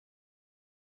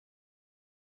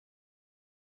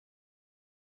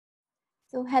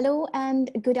So, hello and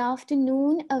good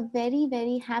afternoon. A very,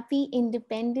 very happy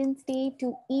Independence Day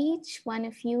to each one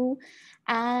of you,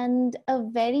 and a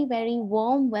very, very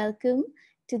warm welcome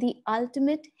to the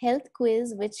Ultimate Health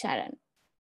Quiz with Sharan.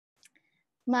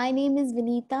 My name is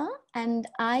Vinita, and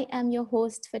I am your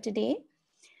host for today.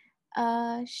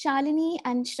 Shalini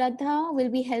and Shraddha will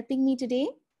be helping me today.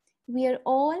 We are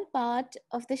all part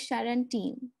of the Sharan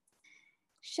team.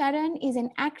 Sharan is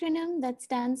an acronym that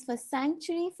stands for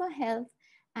Sanctuary for Health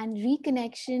and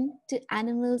Reconnection to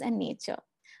Animals and Nature.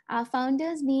 Our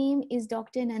founder's name is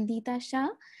Dr. Nandita Shah,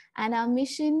 and our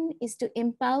mission is to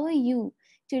empower you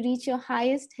to reach your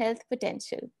highest health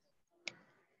potential.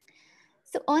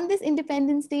 So on this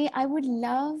Independence Day, I would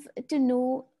love to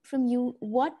know from you,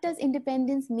 what does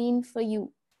independence mean for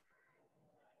you?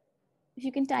 If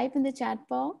you can type in the chat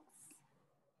box.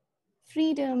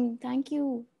 Freedom, thank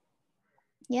you.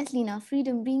 Yes, Lena,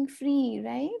 freedom, being free,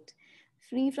 right?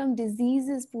 Free from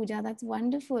diseases, Pooja, that's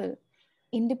wonderful.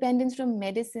 Independence from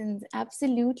medicines,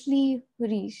 absolutely,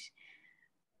 Harish.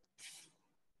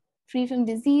 Free from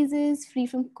diseases, free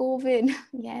from COVID,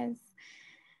 yes.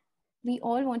 We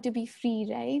all want to be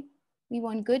free, right? We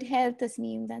want good health,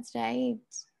 Tasneem, that's right.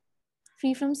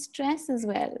 Free from stress as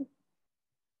well.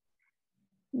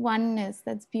 Oneness,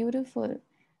 that's beautiful.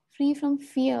 Free from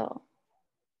fear.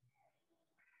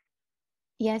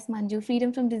 Yes, Manju,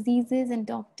 freedom from diseases and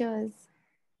doctors.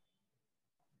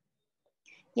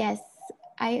 Yes,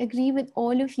 I agree with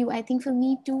all of you. I think for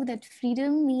me too, that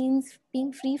freedom means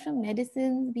being free from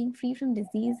medicines, being free from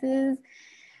diseases.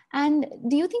 And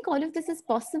do you think all of this is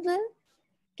possible?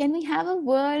 Can we have a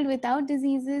world without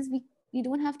diseases? We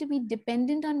don't have to be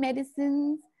dependent on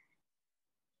medicines.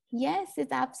 Yes,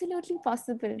 it's absolutely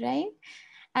possible, right?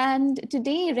 And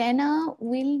today, Rena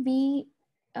will be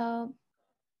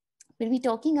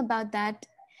talking about that.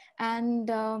 And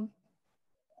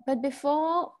but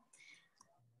before,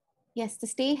 yes, to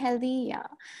stay healthy, yeah.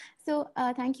 So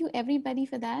thank you everybody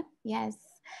for that. Yes.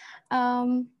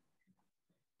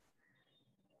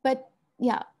 But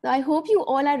yeah, I hope you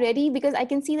all are ready, because I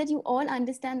can see that you all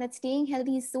understand that staying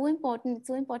healthy is so important. It's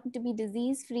so important to be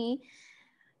disease free.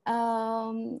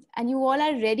 And you all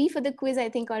are ready for the quiz, I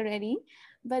think, already.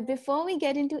 But before we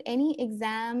get into any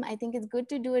exam, I think it's good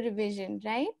to do a revision,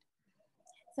 right?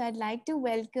 So I'd like to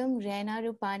welcome Rena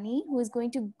Rupani, who is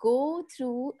going to go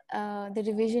through the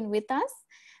revision with us.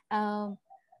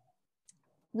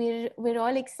 We're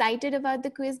all excited about the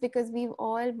quiz because we've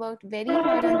all worked very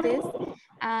hard on this,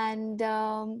 and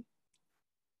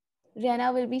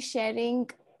Rena will be sharing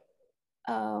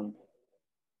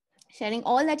sharing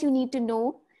all that you need to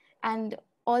know, and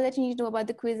all that you need to know about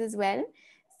the quiz as well.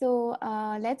 So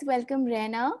let's welcome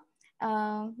Rena.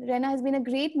 Rena has been a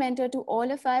great mentor to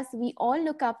all of us. We all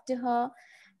look up to her,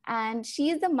 and she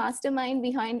is the mastermind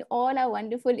behind all our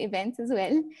wonderful events as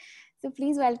well. So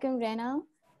please welcome Rena.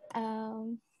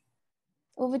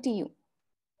 Over to you.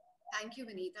 Thank you,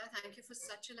 Vinita. Thank you for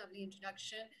such a lovely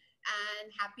introduction,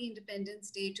 and happy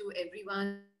Independence Day to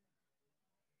everyone.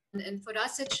 And for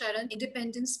us at Sharan,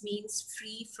 independence means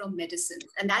free from medicine.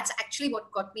 And that's actually what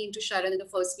got me into Sharan in the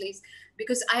first place,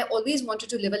 because I always wanted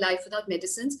to live a life without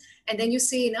medicines. And then you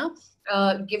say,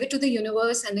 give it to the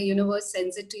universe, and the universe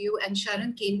sends it to you. And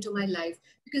Sharan came to my life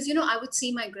because, I would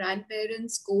see my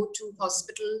grandparents go to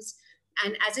hospitals.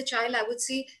 And as a child, I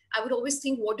would always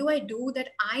think, what do I do that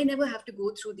I never have to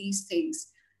go through these things?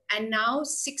 And now,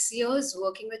 6 years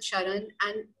working with Sharan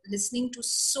and listening to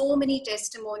so many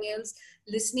testimonials,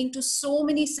 listening to so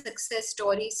many success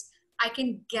stories, I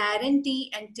can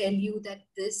guarantee and tell you that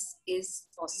this is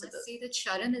possible. I must say that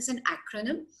Sharan is an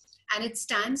acronym, and it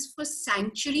stands for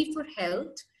Sanctuary for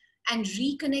Health and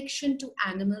Reconnection to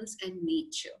Animals and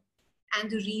Nature. And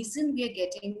the reason we are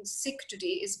getting sick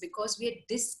today is because we are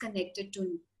disconnected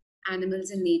to animals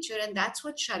and nature. And that's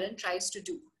what Sharan tries to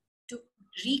do, to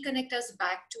reconnect us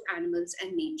back to animals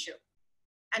and nature.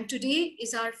 And today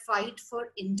is our fight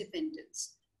for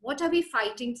independence. What are we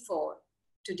fighting for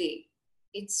today?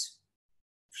 It's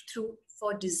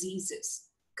for diseases.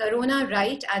 Corona,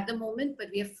 right at the moment, but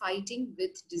we are fighting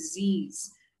with disease.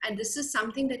 And this is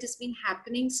something that has been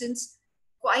happening since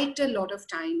quite a lot of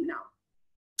time now.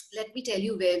 Let me tell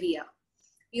you where we are.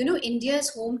 India is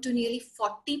home to nearly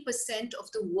 40% of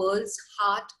the world's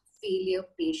heart failure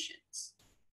patients.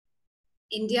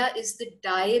 India is the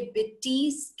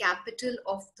diabetes capital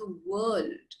of the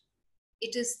world.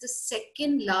 It is the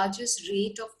second largest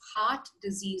rate of heart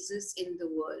diseases in the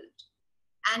world,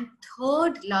 and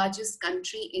third largest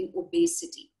country in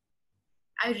obesity.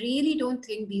 I really don't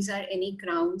think these are any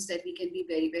crowns that we can be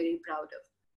very, very proud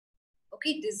of.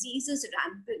 Okay, disease is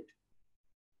rampant.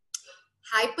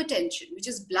 Hypertension, which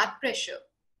is blood pressure,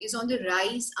 is on the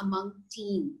rise among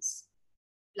teens.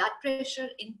 Blood pressure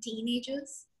in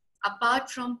teenagers, apart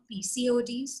from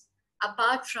PCODs,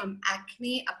 apart from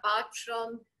acne, apart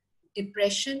from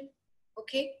depression,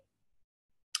 okay?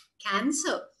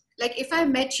 Cancer. Like if I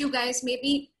met you guys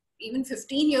maybe even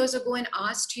 15 years ago and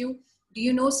asked you, do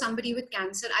you know somebody with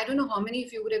cancer? I don't know how many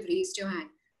of you would have raised your hand.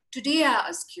 Today I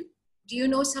ask you, do you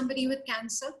know somebody with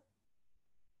cancer?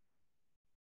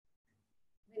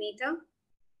 Vinita?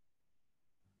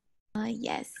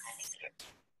 Yes.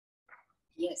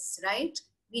 Yes, right?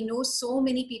 We know so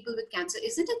many people with cancer.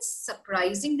 Isn't it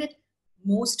surprising that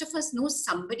most of us know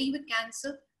somebody with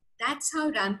cancer? That's how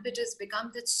rampant it's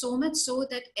become. That's so much so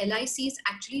that LIC has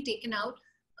actually taken out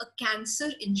a cancer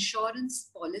insurance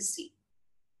policy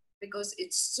because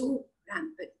it's so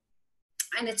rampant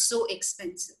and it's so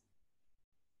expensive.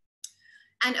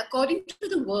 And according to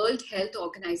the World Health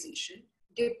Organization,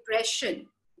 depression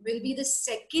will be the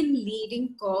second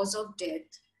leading cause of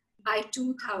death by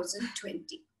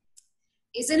 2020.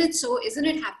 Isn't it so? Isn't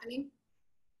it happening?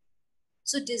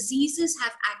 So diseases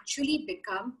have actually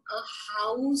become a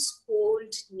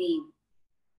household name.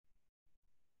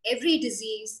 Every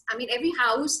disease, I mean, every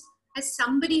house has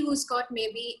somebody who's got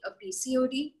maybe a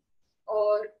PCOD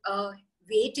or a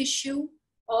weight issue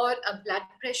or a blood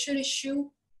pressure issue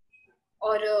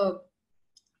or a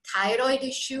thyroid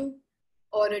issue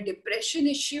or a depression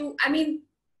issue. I mean,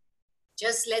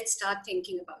 just let's start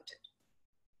thinking about it.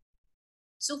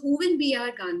 So who will be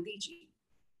our Gandhiji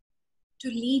to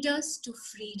lead us to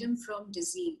freedom from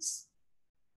disease?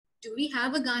 Do we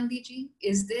have a Gandhiji?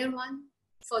 Is there one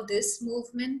for this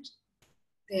movement?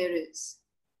 There is.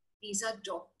 These are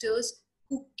doctors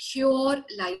who cure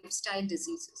lifestyle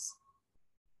diseases,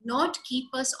 not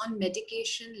keep us on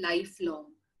medication lifelong.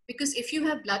 Because if you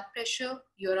have blood pressure,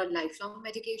 you're on lifelong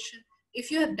medication.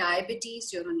 If you have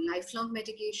diabetes, you're on lifelong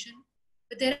medication.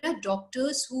 But there are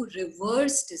doctors who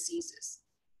reverse diseases.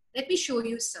 Let me show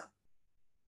you some.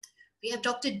 We have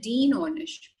Dr. Dean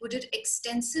Ornish, who did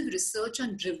extensive research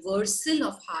on reversal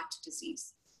of heart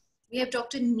disease. We have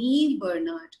Dr. Neil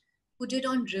Bernard, who did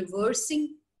on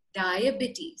reversing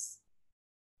diabetes.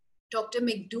 Dr.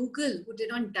 McDougall, who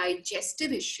did on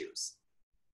digestive issues.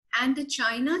 And the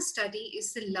China study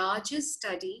is the largest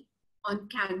study on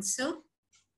cancer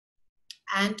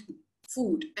and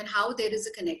food and how there is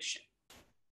a connection.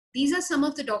 These are some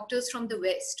of the doctors from the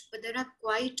West, but there are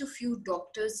quite a few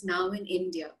doctors now in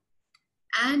India.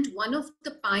 And one of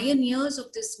the pioneers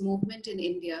of this movement in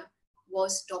India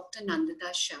was Dr.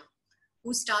 Nandita Shah,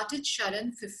 who started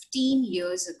Sharan 15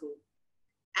 years ago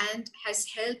and has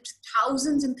helped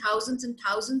thousands and thousands and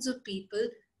thousands of people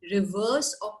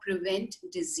reverse or prevent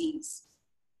disease.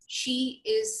 She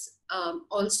is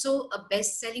also a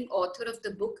best-selling author of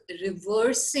the book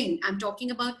Reversing. I'm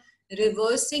talking about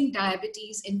reversing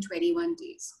diabetes in 21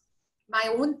 days.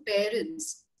 My own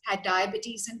parents had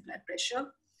diabetes and blood pressure,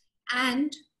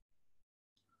 and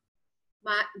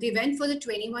they went for the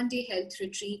 21-day health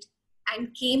retreat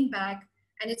and came back,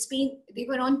 and they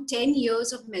were on 10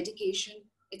 years of medication.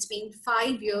 It's been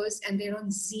 5 years and they're on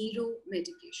 0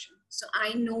 medication. So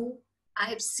I know, I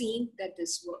have seen that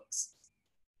this works.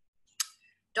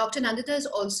 Dr. Nandita has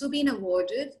also been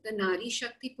awarded the Nari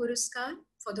Shakti Puraskar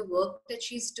for the work that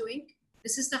she's doing.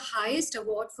 This is the highest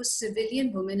award for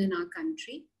civilian women in our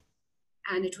country,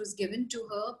 and it was given to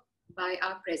her by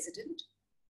our president.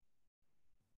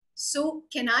 So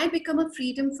can I become a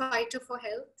freedom fighter for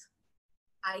health?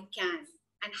 I can.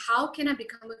 And how can I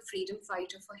become a freedom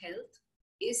fighter for health?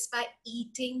 Is by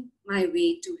eating my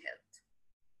way to health.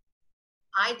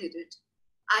 I did it.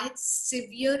 I had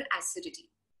severe acidity.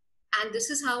 And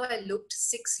this is how I looked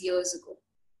 6 years ago.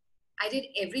 I did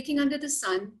everything under the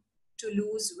sun to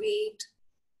lose weight,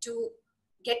 to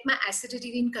get my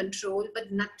acidity in control,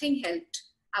 but nothing helped.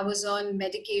 I was on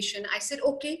medication. I said,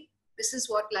 okay, this is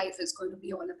what life is going to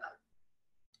be all about.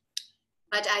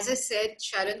 But as I said,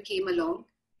 Sharan came along.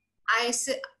 I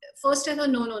said, first I thought,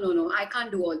 no, I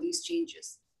can't do all these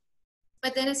changes.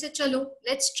 But then I said, chalo,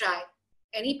 let's try.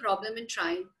 Any problem in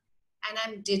trying? And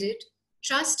I did it.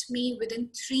 Trust me, within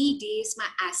 3 days, my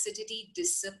acidity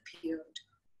disappeared.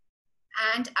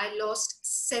 And I lost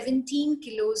 17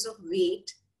 kilos of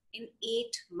weight in 8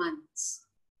 months.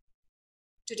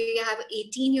 Today, I have an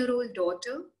 18-year-old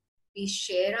daughter. We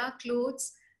share our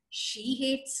clothes. She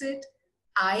hates it.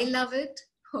 I love it.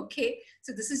 Okay.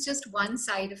 So this is just one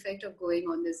side effect of going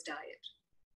on this diet.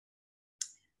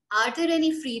 Are there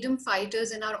any freedom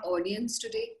fighters in our audience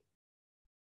today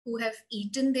who have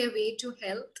eaten their way to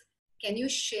health? Can you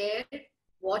share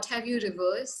what have you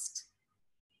reversed?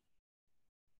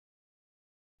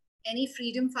 Any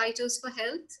freedom fighters for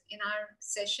health in our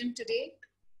session today?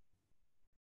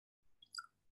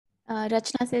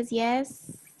 Rachna says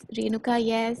yes. Renuka,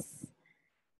 yes.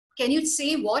 Can you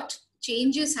say what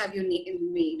changes have you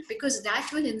made? Because that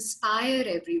will inspire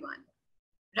everyone.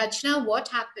 Rachna, what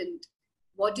happened?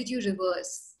 What did you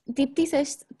reverse? Deepthi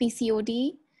says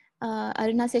PCOD.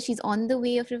 Aruna says she's on the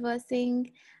way of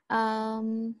reversing.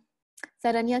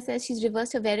 Saranya says she's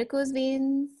reversed her varicose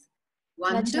veins.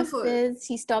 Rachna Wonderful. says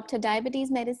she stopped her diabetes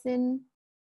medicine.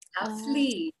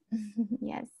 Lovely.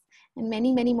 Yes. And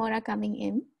many, many more are coming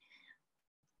in.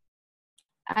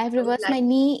 I've I would reversed like my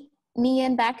knee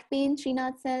and back pain,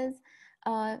 Srinath says.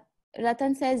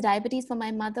 Ratan says diabetes for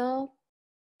my mother.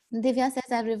 Divya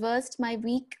says I've reversed my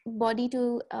weak body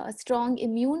to a strong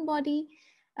immune body.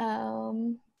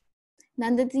 Nandati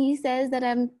says that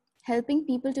I'm helping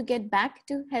people to get back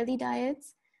to healthy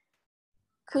diets.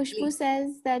 Khushbu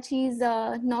says that she's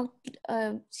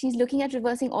looking at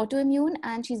reversing autoimmune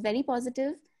and she's very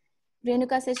positive.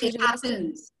 Renuka says she's it reversing.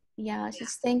 happens.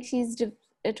 She's saying she's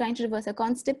trying to reverse her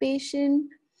constipation.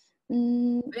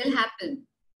 Will happen.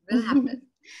 Will happen.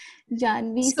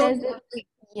 Janvi So says that,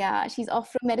 lovely. she's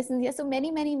off from medicines. Yeah, so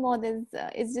many, many more. There's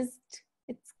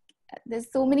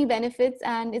so many benefits,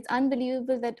 and it's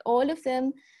unbelievable that all of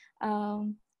them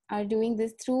are doing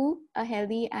this through a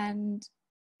healthy and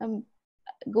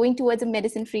going towards a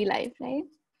medicine-free life, right?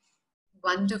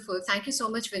 Wonderful. Thank you so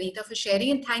much, Vanita, for sharing.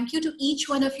 And thank you to each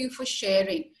one of you for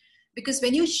sharing. Because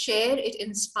when you share, it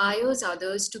inspires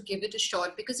others to give it a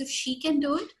shot. Because if she can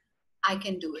do it, I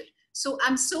can do it. So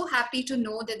I'm so happy to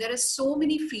know that there are so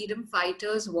many freedom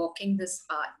fighters walking this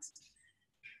path.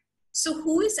 So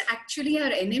who is actually our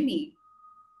enemy?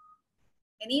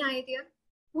 Any idea?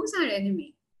 Who's our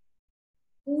enemy?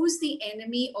 Who's the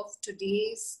enemy of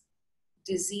today's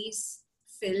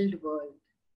disease-filled world?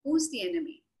 Who's the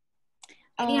enemy?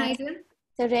 Any idea?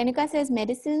 So Renuka says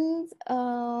medicines.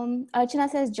 Archana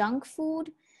says junk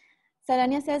food.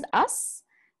 Saranya says us.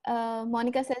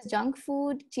 Monica says junk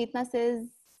food. Chetna says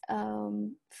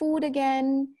food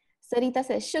again. Sarita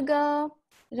says sugar.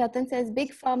 Ratan says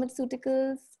big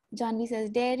pharmaceuticals. Janvi says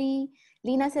dairy.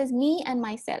 Leena says me and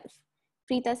myself.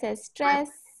 Preeta says stress.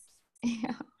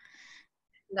 Yeah.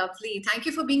 Lovely. Thank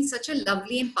you for being such a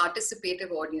lovely and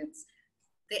participative audience.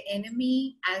 The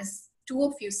enemy, as two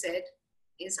of you said,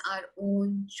 is our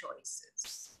own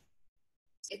choices.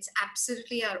 It's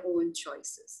absolutely our own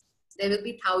choices. There will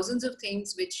be thousands of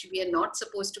things which we are not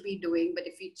supposed to be doing, but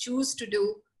if we choose to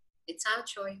do, it's our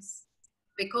choice.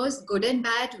 Because good and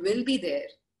bad will be there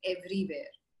everywhere.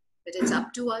 But it's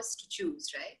up to us to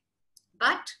choose, right?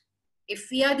 But if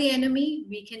we are the enemy,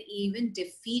 we can even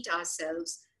defeat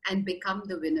ourselves and become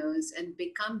the winners and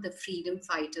become the freedom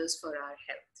fighters for our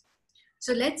health.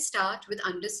 So let's start with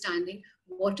understanding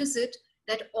what is it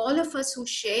that all of us who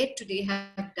shared today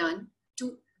have done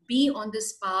to be on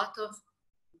this path of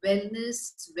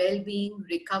wellness, well-being,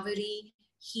 recovery,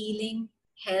 healing,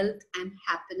 health, and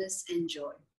happiness and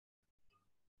joy.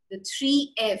 The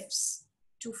 3 F's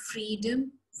to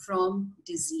freedom from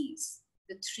disease.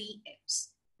 The 3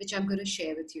 F's, which I'm going to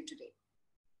share with you today.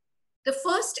 The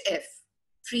first F,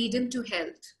 freedom to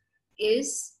health,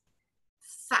 is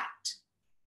fat.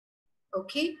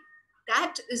 Okay?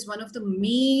 That is one of the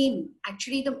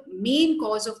the main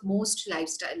cause of most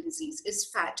lifestyle disease is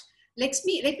fat. Let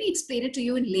me explain it to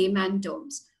you in layman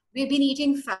terms. We've been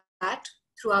eating fat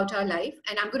throughout our life,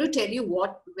 and I'm going to tell you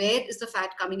where is the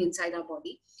fat coming inside our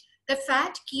body. The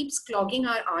fat keeps clogging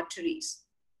our arteries.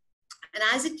 And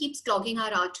as it keeps clogging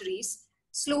our arteries,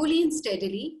 slowly and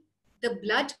steadily, the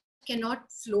blood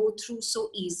cannot flow through so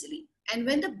easily. And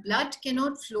when the blood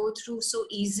cannot flow through so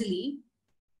easily,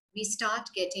 we start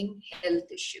getting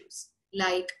health issues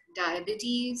like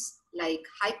diabetes, like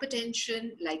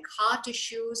hypertension, like heart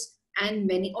issues, and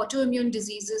many autoimmune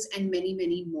diseases, and many,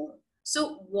 many more.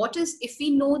 So if we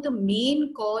know the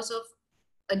main cause of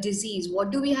a disease, what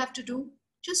do we have to do?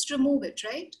 Just remove it,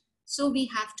 right? So we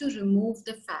have to remove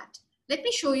the fat. Let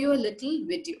me show you a little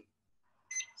video.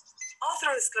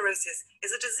 Atherosclerosis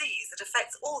is a disease that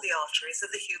affects all the arteries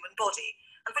of the human body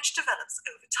and which develops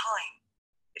over time.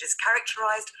 It is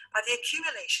characterized by the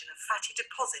accumulation of fatty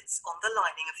deposits on the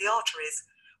lining of the arteries,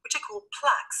 which are called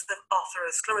plaques of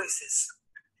atherosclerosis.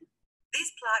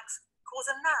 These plaques cause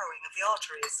a narrowing of the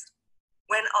arteries.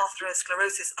 When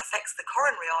atherosclerosis affects the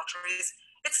coronary arteries,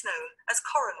 it's known as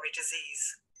coronary disease.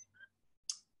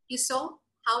 You saw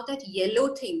how that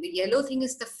yellow thing, the yellow thing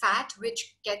is the fat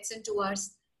which gets into our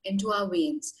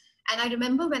veins. And I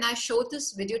remember when I showed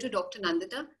this video to Dr.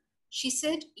 Nandita, she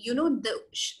said,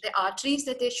 the arteries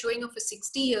that they're showing of a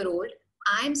 60-year-old,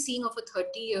 I'm seeing of a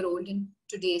 30-year-old in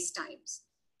today's times.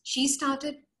 She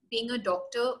started being a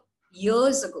doctor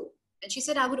years ago. And she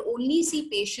said, I would only see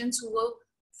patients who were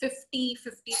 50,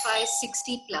 55,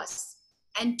 60 plus.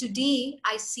 And today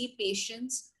I see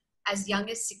patients as young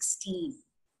as 16.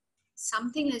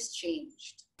 Something has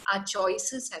changed. Our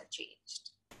choices have changed.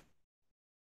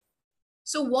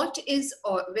 So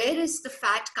where is the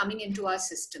fat coming into our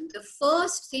system? The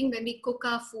first thing when we cook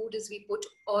our food is we put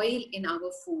oil in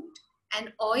our food.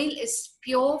 And oil is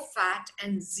pure fat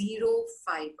and zero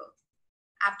fiber.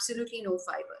 Absolutely no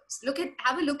fibers.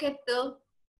 Have a look at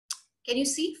can you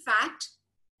see fat?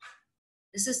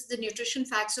 This is the nutrition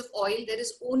facts of oil. There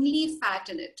is only fat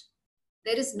in it.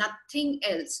 There is nothing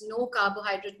else. No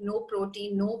carbohydrate, no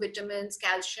protein, no vitamins,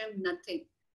 calcium, nothing.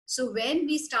 So when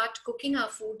we start cooking our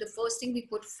food, the first thing we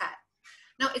put fat.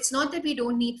 Now, it's not that we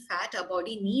don't need fat. Our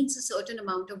body needs a certain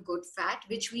amount of good fat,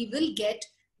 which we will get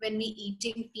when we're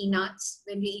eating peanuts,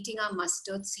 when we're eating our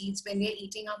mustard seeds, when we're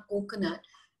eating our coconut,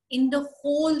 in the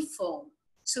whole form.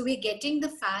 So we're getting the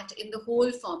fat in the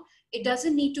whole form. It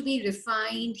doesn't need to be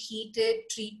refined, heated,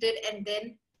 treated, and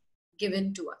then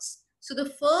given to us. So the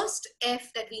first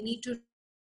F that we need to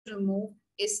remove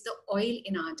is the oil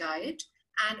in our diet.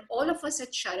 And all of us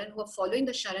at Sharan who are following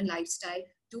the Sharan lifestyle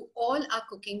do all our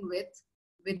cooking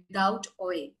without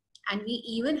oil. And we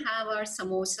even have our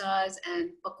samosas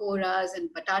and pakoras and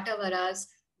patata varas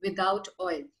without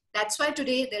oil. That's why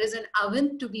today there is an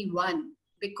oven to be won,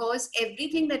 because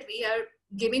everything that we are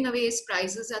giving away as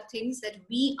prizes are things that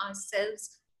we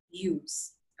ourselves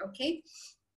use. Okay.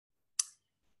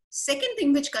 Second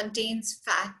thing which contains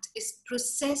fat is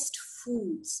processed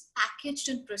foods, packaged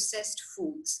and processed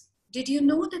foods. Did you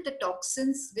know that the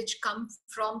toxins which come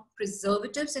from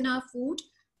preservatives in our food,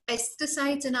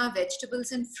 pesticides in our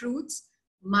vegetables and fruits,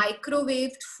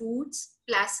 microwaved foods,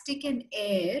 plastic and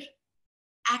air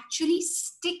actually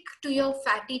stick to your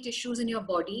fatty tissues in your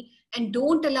body and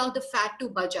don't allow the fat to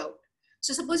budge out?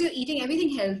 So suppose you're eating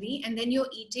everything healthy and then you're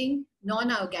eating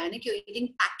non-organic, you're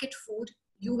eating packet food,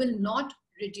 you will not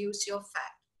reduce your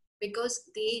fat because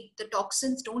the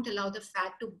toxins don't allow the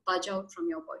fat to budge out from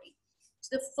your body.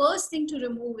 So the first thing to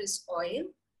remove is oil,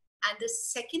 and the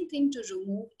second thing to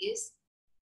remove is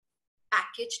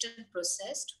packaged and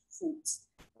processed foods.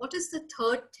 What is the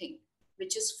third thing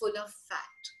which is full of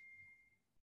fat?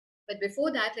 But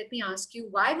before that, let me ask you,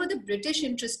 why were the British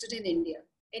interested in India?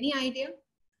 Any idea?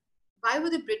 Why were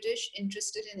the British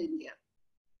interested in India?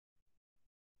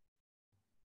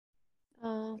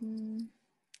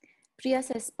 Priya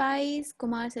says spice,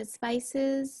 Kumar says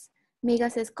spices,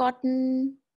 Megha says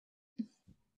cotton,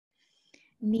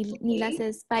 Neela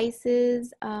says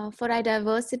spices, for our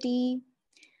diversity,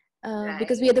 Right.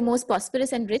 because we are the most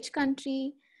prosperous and rich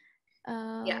country.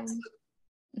 Yes.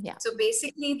 Yeah. So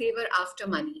basically they were after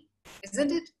money,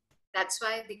 isn't it? That's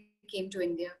why they came to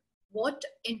India. What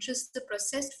interests the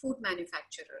processed food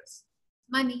manufacturers?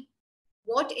 Money.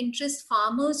 What interests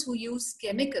farmers who use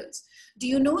chemicals? Do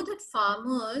you know that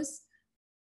farmers,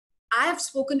 I have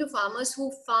spoken to farmers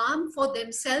who farm for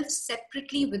themselves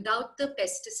separately without the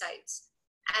pesticides.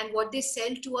 And what they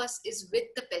sell to us is with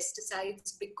the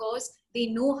pesticides because they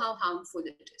know how harmful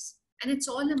it is. And it's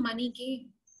all a money game.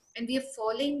 And we are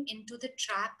falling into the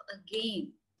trap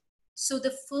again. So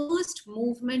the first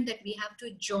movement that we have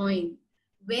to join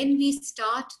when we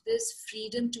start this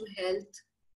freedom to health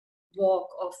walk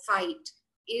or fight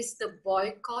is the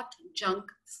boycott junk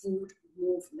food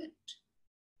movement.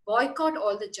 Boycott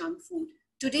all the junk food.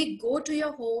 Today, go to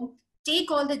your home,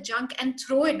 take all the junk and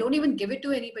throw it. Don't even give it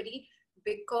to anybody,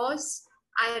 because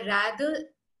I rather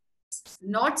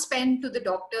not spend to the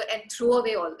doctor and throw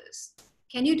away all this.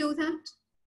 Can you do that?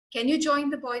 Can you join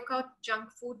the boycott junk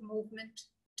food movement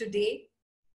today?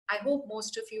 I hope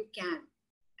most of you can.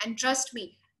 And trust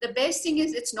me, the best thing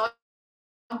is it's not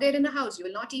there in the house. You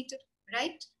will not eat it,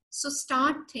 right? So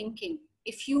start thinking.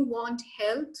 If you want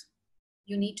health,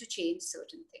 you need to change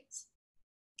certain things.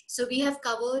 So we have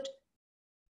covered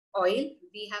oil,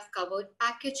 we have covered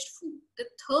packaged food. The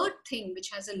third thing which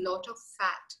has a lot of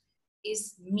fat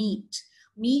is meat.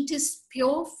 Meat is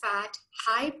pure fat,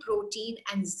 high protein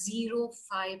and zero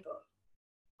fiber.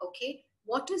 Okay,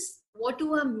 what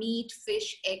do our meat,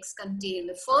 fish, eggs contain?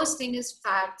 The first thing is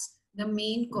fats, the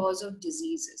main cause of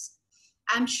diseases.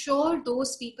 I'm sure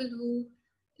those people who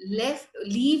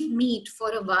leave meat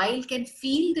for a while can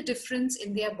feel the difference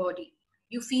in their body.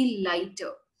 You feel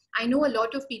lighter. I know a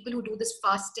lot of people who do this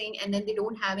fasting and then they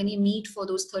don't have any meat for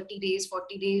those 30 days,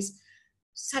 40 days,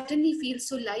 suddenly feel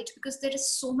so light because there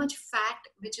is so much fat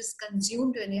which is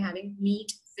consumed when you're having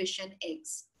meat, fish and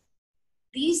eggs.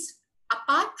 These,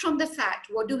 apart from the fat,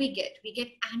 what do we get? We get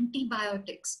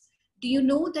antibiotics. Do you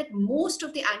know that most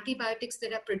of the antibiotics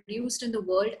that are produced in the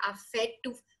world are fed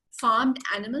to farmed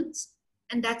animals?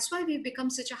 And that's why we've become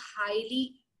such a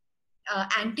highly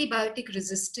antibiotic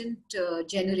resistant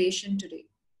generation today.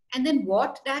 And then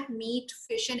what that meat,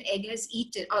 fish, and egg has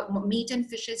eaten, or meat and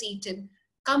fish has eaten,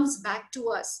 comes back to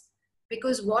us,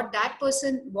 because what that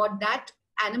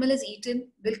animal has eaten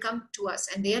will come to us,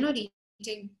 and they are not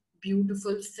eating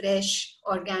beautiful, fresh,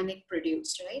 organic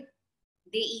produced, right?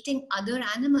 They're eating other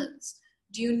animals.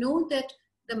 Do you know that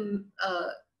the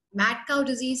mad cow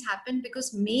disease happened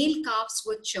because male calves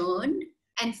were churned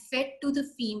and fed to the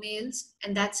females,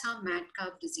 and that's how mad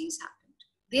cow disease happened.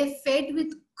 They're fed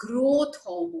with growth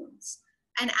hormones.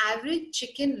 An average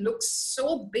chicken looks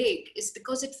so big is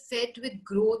because it's fed with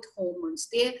growth hormones.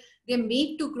 They're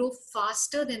made to grow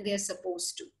faster than they're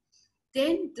supposed to.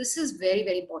 Then this is very,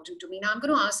 very important to me. Now I'm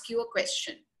going to ask you a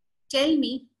question. Tell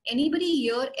me, anybody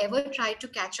here ever tried to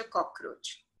catch a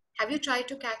cockroach? Have you tried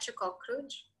to catch a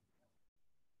cockroach?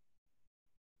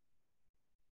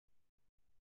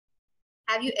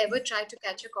 Have you ever tried to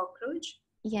catch a cockroach?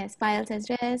 Yes, Payal says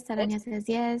yes, Saranya says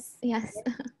yes. Yes.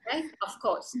 Right? Of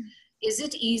course. Is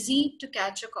it easy to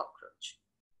catch a cockroach?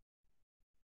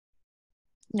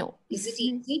 No. Is it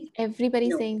easy? Everybody's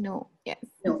No. saying no. Yes.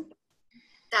 No.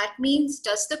 That means,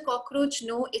 does the cockroach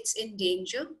know it's in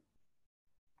danger?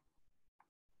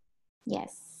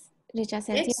 Yes. Richa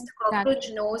says Yes, yes. the cockroach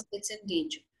knows it's in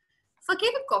danger.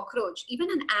 Forget a cockroach,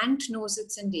 even an ant knows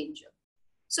it's in danger.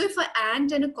 So if an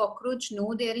ant and a cockroach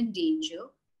know they're in danger,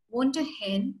 won't a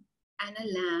hen and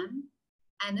a lamb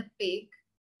and a pig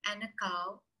and a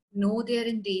cow know they're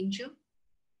in danger?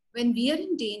 When we are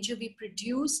in danger, we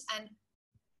produce an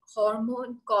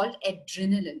hormone called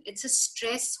adrenaline. It's a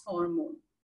stress hormone.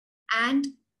 And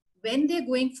when they're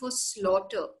going for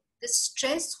slaughter, the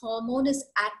stress hormone is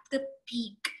at the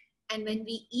peak. And when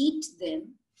we eat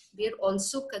them, we're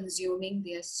also consuming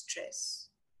their stress.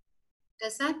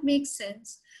 Does that make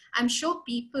sense? I'm sure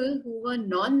people who were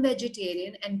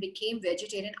non-vegetarian and became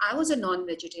vegetarian, I was a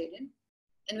non-vegetarian.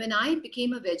 And when I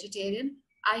became a vegetarian,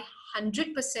 I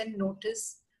 100%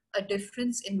 noticed a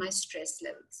difference in my stress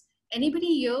levels. Anybody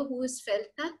here who has felt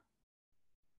that?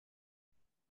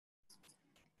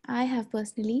 I have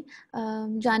personally.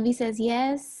 Janvi says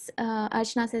yes.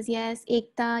 Archana says yes.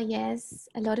 Ekta, yes.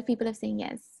 A lot of people are saying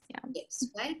yes. Yeah. Yes,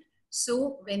 right?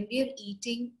 So when we are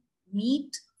eating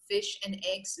meat, fish, and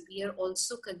eggs, we are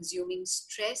also consuming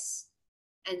stress.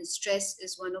 And stress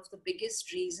is one of the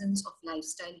biggest reasons of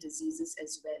lifestyle diseases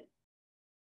as well.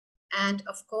 And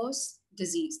of course,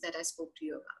 disease that I spoke to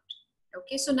you about.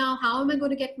 Okay, so now how am I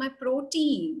going to get my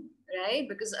protein, right?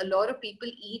 Because a lot of people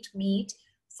eat meat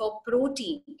for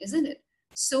protein, isn't it?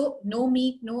 So no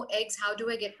meat, no eggs, how do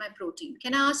I get my protein?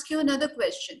 Can I ask you another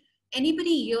question?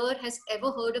 Anybody here has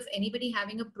ever heard of anybody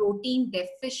having a protein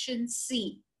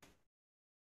deficiency?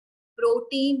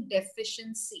 Protein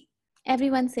deficiency.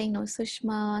 Everyone's saying no.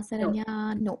 Sushma,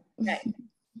 Saranya, no. Right.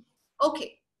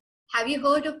 Okay. Have you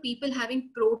heard of people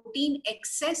having protein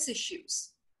excess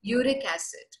issues? Uric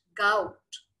acid, gout,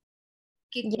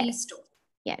 kidney stone.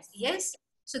 Yes. Yes.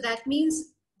 So that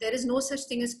means there is no such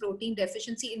thing as protein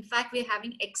deficiency. In fact, we're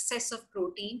having excess of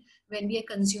protein when we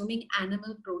are consuming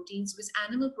animal proteins, because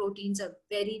animal proteins are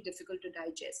very difficult to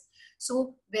digest.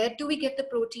 So where do we get the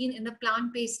protein? In the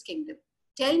plant-based kingdom.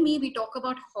 Tell me, we talk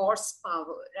about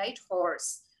horsepower, right?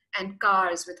 Horse and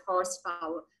cars with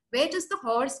horsepower. Where does the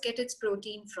horse get its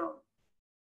protein from?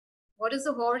 What does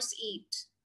the horse eat?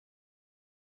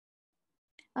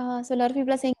 So a lot of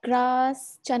people are saying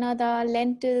grass, chana dal,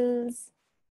 lentils.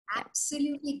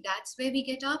 Absolutely, that's where we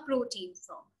get our protein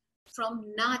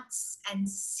from nuts and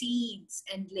seeds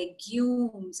and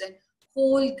legumes and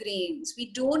whole grains.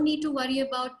 We don't need to worry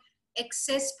about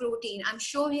excess protein. I'm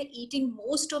sure we're eating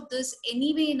most of this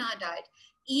anyway in our diet.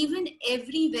 Even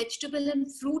every vegetable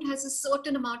and fruit has a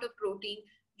certain amount of protein.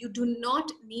 You do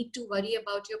not need to worry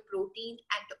about your protein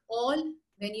at all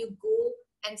when you go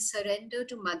and surrender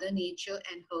to Mother Nature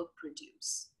and her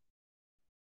produce.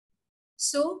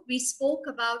 So we spoke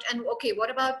about, and okay, what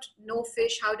about no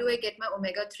fish? How do I get my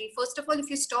omega-3? First of all,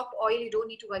 if you stop oil, you don't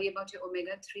need to worry about your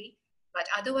omega-3. But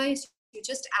otherwise, you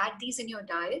just add these in your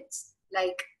diets,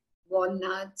 like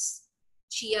walnuts,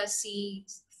 chia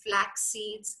seeds, flax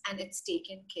seeds, and it's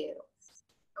taken care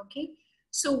of. Okay.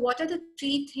 So what are the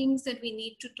 3 things that we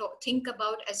need to think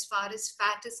about as far as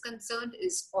fat is concerned?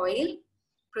 Is oil,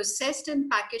 processed and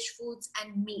packaged foods,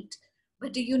 and meat.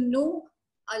 But do you know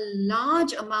a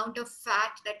large amount of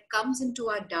fat that comes into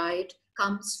our diet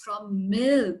comes from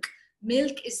milk?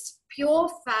 Milk is pure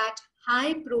fat,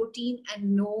 high protein,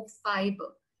 and no fiber.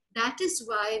 That is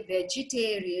why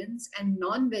vegetarians and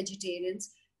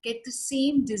non-vegetarians get the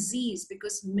same disease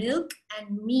because milk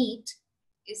and meat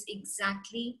is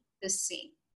exactly the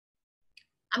same.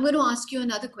 I'm going to ask you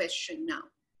another question now.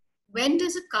 When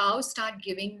does a cow start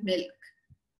giving milk?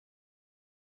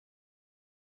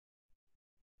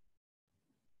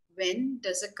 When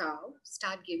does a cow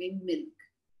start giving milk?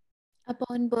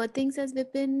 Upon birthing, says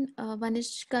Vipin.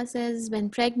 Vanishka says when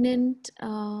pregnant.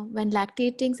 When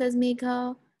lactating, says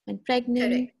Megha. When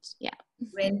pregnant. Correct. Yeah.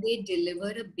 When they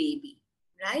deliver a baby,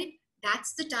 right?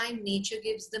 That's the time nature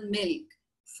gives the milk.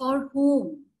 For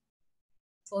whom?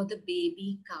 For the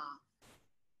baby cow.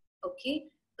 Okay?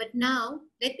 But now,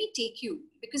 let me take you,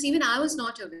 because even I was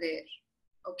not aware.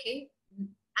 Okay?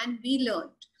 And we learned.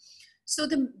 So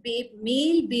the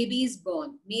male baby is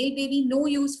born. Male baby, no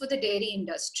use for the dairy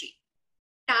industry.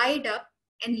 Tied up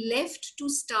and left to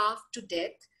starve to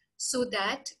death so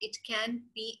that it can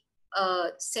be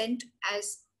sent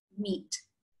as meat,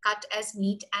 cut as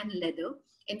meat and leather.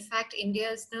 In fact,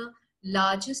 India is the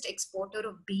largest exporter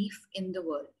of beef in the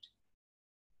world.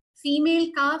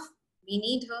 Female calf, we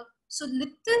need her. So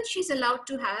little she's allowed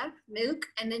to have milk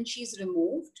and then she's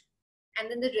removed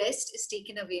and then the rest is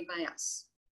taken away by us.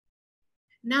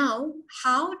 Now,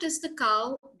 how does the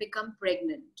cow become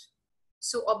pregnant?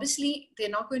 So obviously they're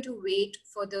not going to wait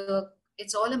for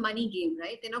it's all a money game,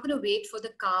 right? They're not going to wait for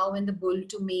the cow and the bull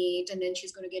to mate and then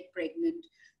she's going to get pregnant.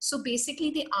 So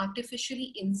basically they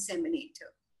artificially inseminate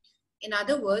her. In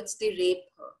other words, they rape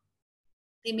her.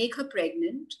 They make her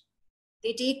pregnant.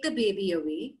 They take the baby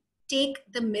away, take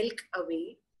the milk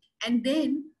away, and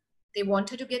then they want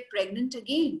her to get pregnant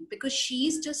again because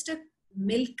she's just a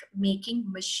milk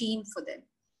making machine for them.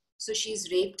 So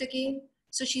she's raped again.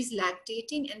 So she's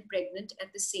lactating and pregnant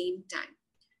at the same time.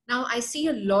 Now, I see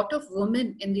a lot of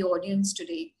women in the audience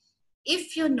today.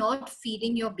 If you're not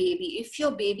feeding your baby, if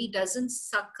your baby doesn't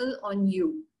suckle on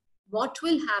you, what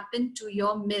will happen to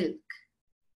your milk?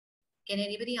 Can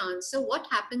anybody answer? What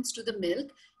happens to the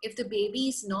milk if the baby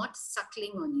is not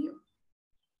suckling on you?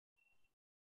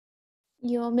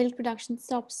 Your milk production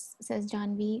stops, says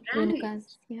Janvi. Right.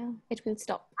 Renuka's, yeah, it will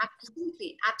stop.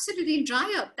 Absolutely. Absolutely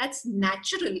dry up. That's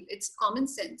natural. It's common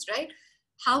sense, right?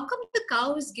 How come the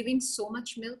cow is giving so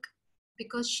much milk?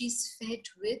 Because she's fed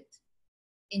with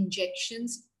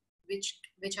injections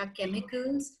which are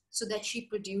chemicals so that she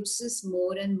produces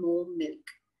more and more milk.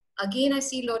 Again, I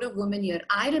see a lot of women here.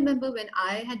 I remember when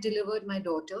I had delivered my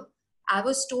daughter, I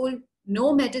was told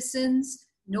no medicines,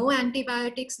 no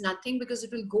antibiotics, nothing, because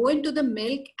it will go into the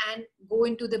milk and go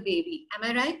into the baby. Am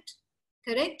I right?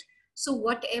 Correct? So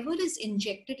whatever is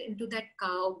injected into that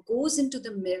cow goes into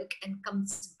the milk and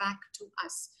comes back to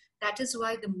us. That is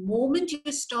why the moment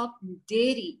you stop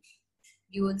dairy,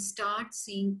 you will start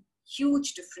seeing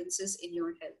huge differences in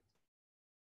your health.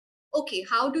 Okay,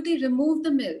 how do they remove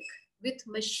the milk? With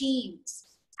machines.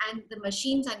 And the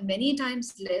machines are many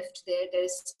times left there. There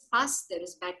is pus, there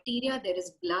is bacteria, there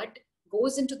is blood,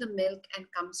 goes into the milk and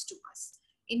comes to us.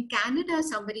 In Canada,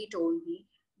 somebody told me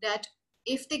that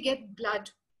if they get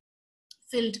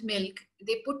blood-filled milk,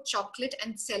 they put chocolate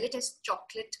and sell it as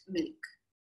chocolate milk.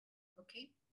 Okay?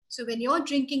 So when you're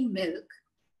drinking milk,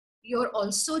 you're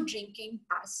also drinking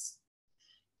pus,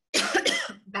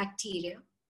 bacteria,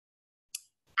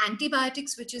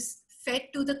 antibiotics, which is fed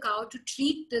to the cow to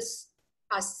treat this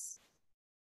pus,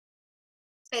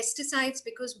 pesticides,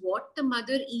 because what the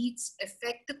mother eats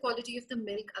affect the quality of the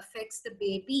milk, affects the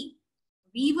baby.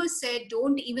 We were said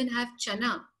don't even have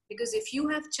chana, because if you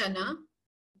have chana,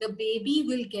 the baby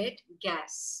will get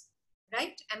gas,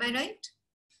 right? Am I right?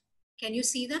 Can you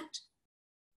see that?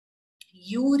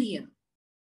 Urea.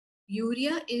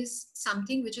 Urea is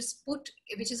something which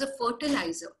is a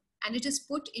fertilizer, and it is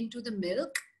put into the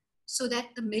milk so that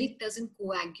the milk doesn't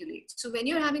coagulate. So when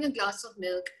you're having a glass of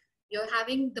milk, you're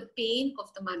having the pain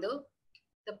of the mother,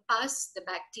 the pus, the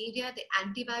bacteria, the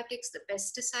antibiotics, the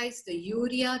pesticides, the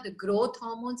urea, the growth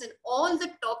hormones, and all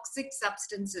the toxic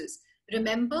substances.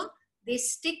 Remember, they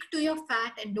stick to your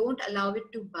fat and don't allow it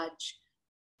to budge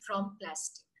from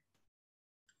plastic.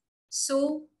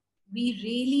 So we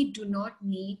really do not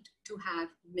need to have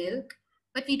milk,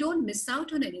 but we don't miss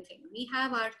out on anything. We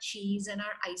have our cheese and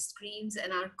our ice creams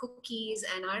and our cookies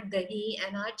and our dahi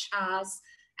and our chas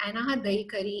and our dahi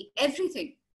curry,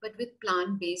 everything, but with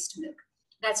plant-based milk.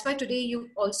 That's why today you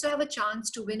also have a chance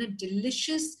to win a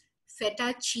delicious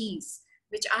feta cheese,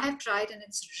 which I have tried and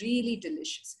it's really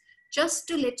delicious. Just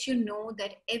to let you know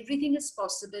that everything is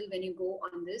possible when you go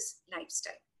on this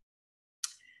lifestyle.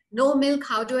 No milk,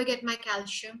 how do I get my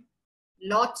calcium?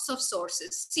 Lots of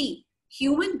sources. See,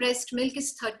 human breast milk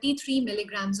is 33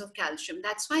 milligrams of calcium.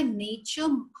 That's why nature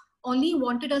only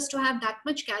wanted us to have that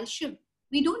much calcium.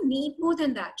 We don't need more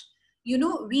than that. You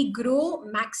know, we grow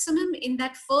maximum in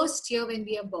that first year when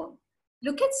we are born.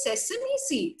 Look at sesame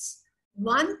seeds,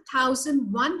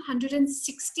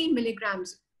 1,160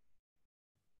 milligrams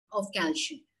of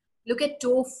calcium. Look at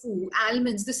tofu,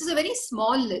 almonds. This is a very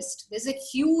small list. There's a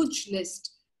huge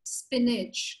list.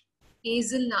 Spinach,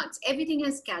 hazelnuts, everything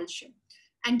has calcium.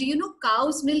 And do you know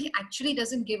cow's milk actually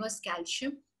doesn't give us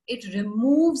calcium? It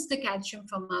removes the calcium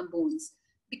from our bones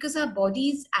because our body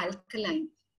is alkaline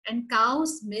and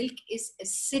cow's milk is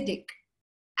acidic.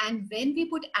 And when we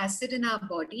put acid in our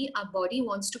body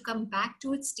wants to come back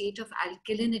to its state of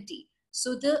alkalinity.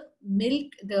 So the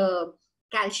milk, the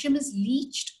calcium is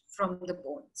leached from the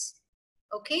bones.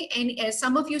 Okay, and as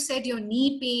some of you said, your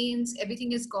knee pains,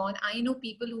 everything is gone. I know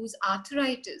people whose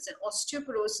arthritis and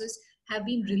osteoporosis have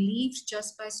been relieved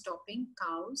just by stopping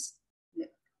cow's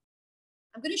milk.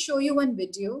 I'm going to show you one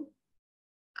video.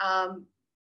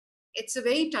 It's a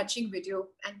very touching video,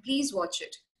 and please watch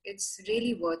it. It's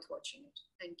really worth watching it.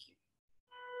 Thank you.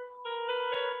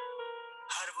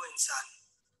 हर वो इंसान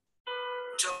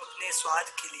जो अपने स्वाद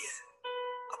के लिए,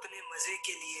 अपने मजे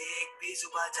के लिए एक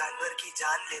बेजुबान जानवर की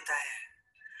जान लेता है,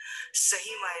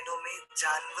 सही मायनों में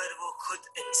जानवर वो खुद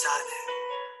इंसान है।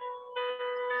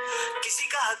 किसी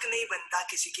का हक नहीं बनता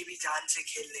किसी की भी जान से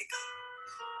खेलने का,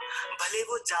 भले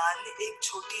वो जान एक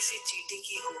छोटी सी चींटी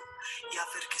की हो या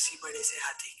फिर किसी बड़े से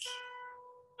हाथी की।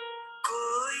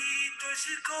 कोई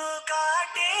तुझको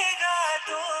काटेगा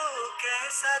तो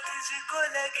कैसा तुझको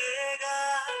लगेगा,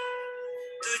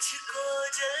 तुझको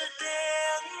जलते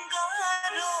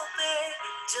अंगारों पे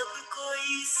जब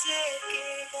कोई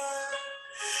सेकेगा,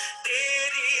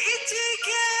 तेरी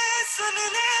चीखें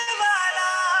सुनने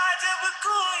वाला जब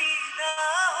कोई ना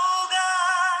होगा,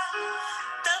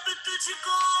 तब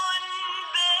तुझको उन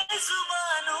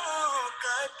बेजुबानों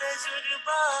का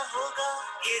तजुर्बा होगा।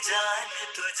 ये जान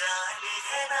तो जान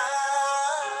है ना,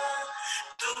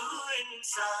 तू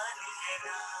इंसान है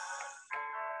ना,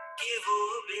 कि वो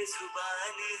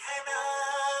बेजुबान है ना,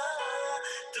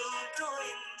 तू तो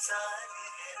इंसान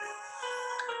है ना।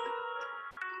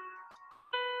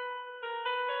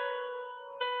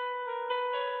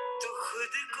 तू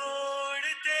खुद को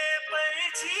उड़ते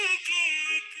पंछी की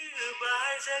एक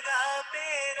बार जगह पे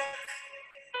रख,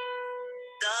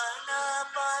 दाना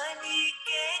पानी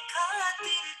के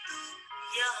खातिर तू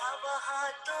यहाँ वहाँ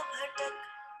तो भटक,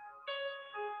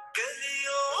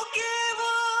 गलियों के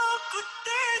वो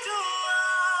कुत्ते जो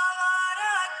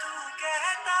आवारा तू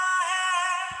कहता है,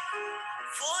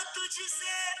 वो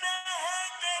तुझसे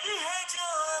बेहतर है जो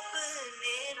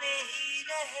अपने में ही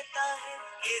रहता है।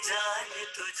 ये जान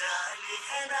तो जान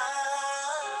है ना,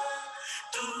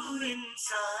 तू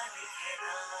इंसान है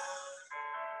ना,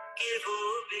 कि वो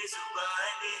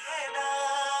बेजुबान है ना,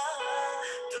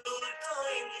 तू तो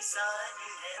इंसान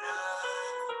है ना।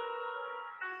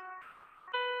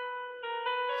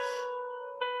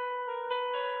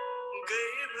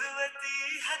 गर्भवती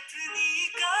हथनी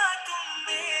का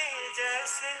तुमने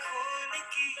जैसे खून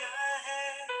किया है,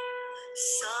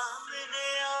 सामने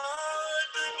आओ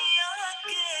दुनिया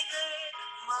के घर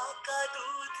माँ का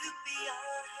दूध पिया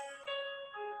है।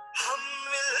 हम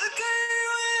मिलकर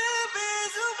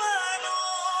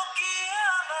बेजुबानों की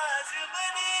आवाज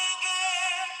बनेंगे,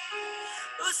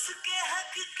 उसके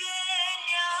हक के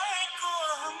न्याय को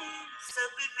हम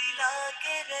सब दिला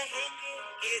के रहेंगे।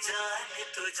 ये जान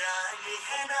तो जान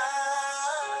है ना,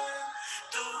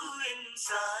 तू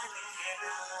इंसान है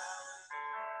ना,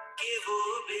 कि वो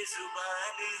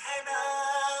बेजुबान है ना,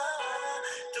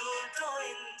 तू तो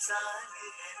इंसान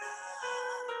है ना।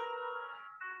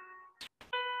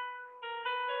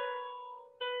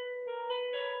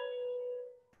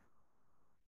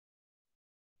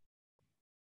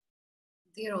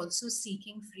 They are also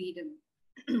seeking freedom.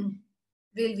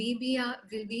 Will we be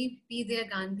their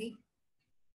Gandhi?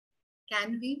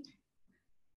 Can we?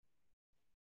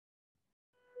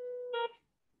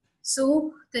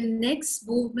 So the next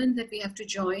movement that we have to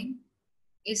join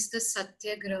is the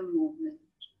Satyagraha movement,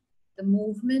 the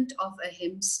movement of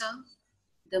ahimsa,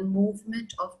 the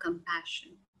movement of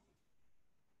compassion.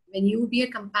 When you be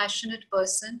a compassionate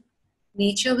person,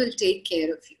 nature will take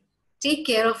care of you. Take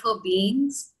care of her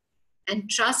beings and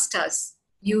trust us,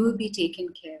 you will be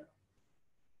taken care of.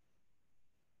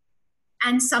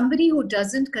 And somebody who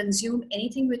doesn't consume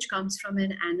anything which comes from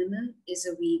an animal is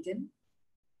a vegan.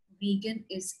 Vegan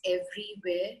is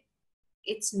everywhere.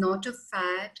 It's not a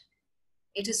fad.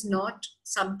 It is not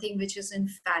something which is in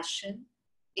fashion.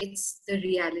 It's the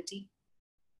reality.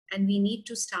 And we need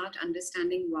to start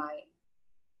understanding why.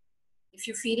 If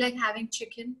you feel like having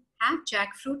chicken, have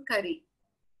jackfruit curry,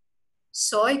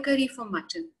 soy curry for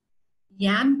mutton,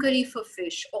 yam curry for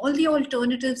fish. All the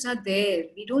alternatives are there.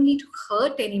 We don't need to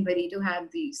hurt anybody to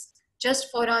have these, just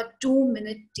for our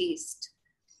 2-minute taste.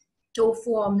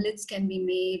 Tofu omelets can be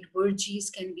made,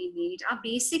 burjis can be made. Our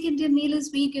basic Indian meal is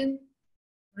vegan.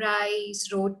 Rice,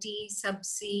 roti,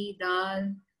 sabzi,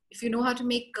 dal. If you know how to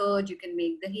make curd, you can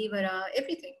make dahi vada,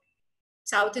 everything.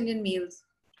 South Indian meals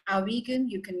are vegan.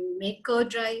 You can make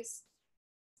curd rice.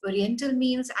 Oriental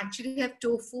meals actually have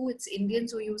tofu. It's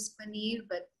Indians who use paneer,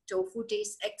 but tofu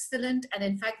tastes excellent. And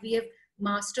in fact, we have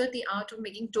mastered the art of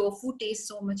making tofu taste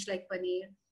so much like paneer.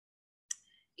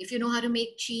 If you know how to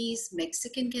make cheese,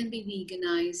 Mexican can be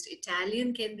veganized,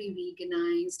 Italian can be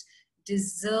veganized,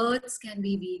 desserts can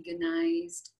be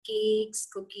veganized, cakes,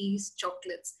 cookies,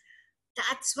 chocolates.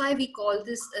 That's why we call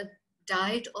this a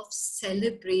diet of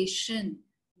celebration,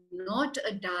 not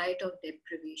a diet of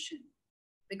deprivation.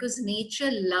 Because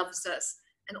nature loves us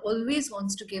and always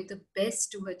wants to give the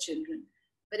best to her children.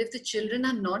 But if the children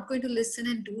are not going to listen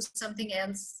and do something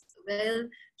else, well,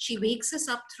 she wakes us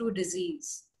up through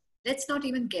disease. Let's not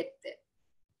even get there.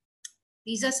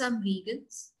 These are some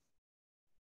vegans,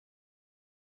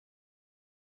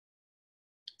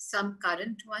 some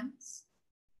current ones.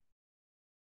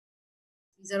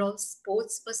 These are all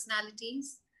sports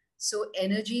personalities. So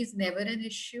energy is never an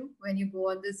issue when you go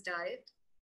on this diet.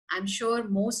 I'm sure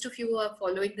most of you who are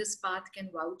following this path can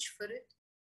vouch for it.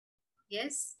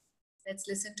 Yes? Let's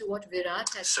listen to what Virat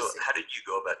has to say. So how did you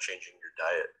go about changing your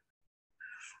diet?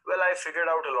 Well, I figured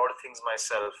out a lot of things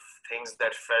myself, things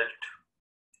that felt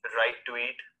right to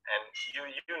eat. And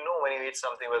you know when you eat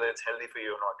something, whether it's healthy for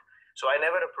you or not. So I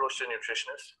never approached a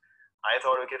nutritionist. I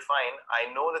thought, okay, fine. I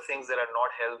know the things that are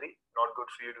not healthy, not good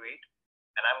for you to eat.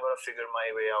 And I'm going to figure my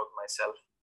way out myself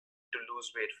to lose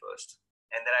weight first.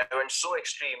 And then I went so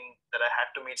extreme that I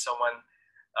had to meet someone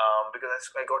because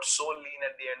I got so lean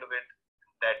at the end of it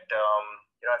that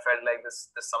I felt like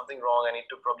there's something wrong. I need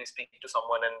to probably speak to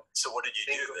someone. And so what did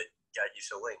you do that got you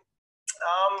so lean?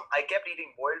 I kept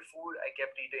eating boiled food. I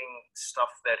kept eating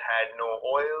stuff that had no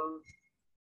oil,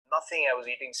 nothing. I was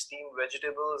eating steamed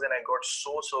vegetables, and I got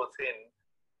so thin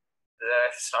that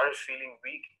I started feeling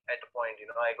weak at a point.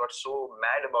 I got so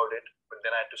mad about it, but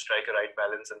then I had to strike a right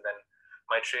balance, and then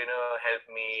my trainer helped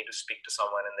me to speak to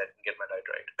someone and then get my diet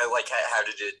right. Like, how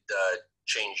did it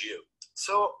change you?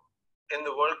 So in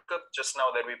the World Cup just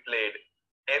now that we played,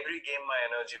 every game my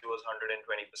energy was 120%.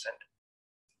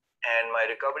 And my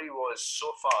recovery was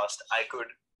so fast, I could,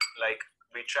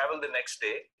 we traveled the next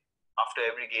day after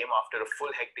every game, after a full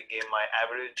hectic game. My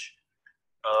average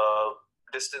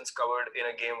distance covered in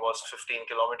a game was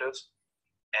 15 kilometers.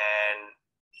 And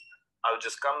I would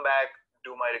just come back,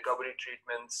 do my recovery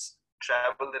treatments,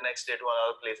 travel the next day to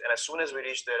another place. And as soon as we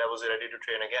reached there, I was ready to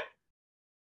train again.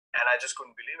 And I just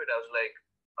couldn't believe it. I was like,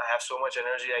 I have so much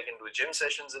energy. I can do gym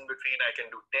sessions in between. I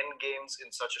can do 10 games in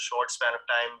such a short span of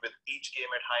time, with each game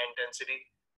at high intensity.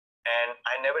 And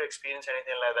I never experienced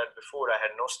anything like that before. I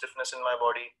had no stiffness in my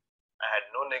body. I had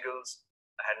no niggles.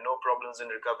 I had no problems in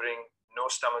recovering,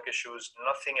 no stomach issues,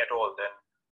 nothing at all. Then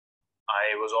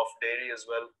I was off dairy as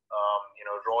well,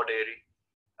 raw dairy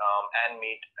and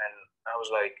meat. And I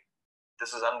was like,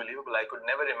 this is unbelievable. I could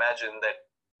never imagine that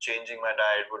changing my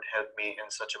diet would help me in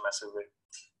such a massive way.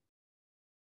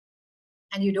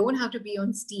 And you don't have to be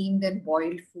on steamed and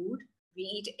boiled food. We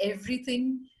eat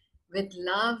everything with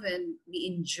love and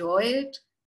we enjoy it,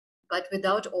 but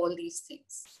without all these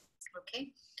things.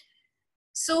 Okay.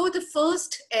 So the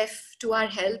first F to our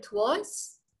health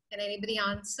was, can anybody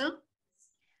answer?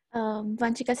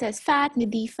 Vanchika says fat,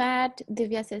 Nidhi fat,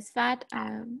 Divya says fat.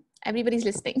 Everybody's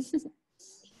listening.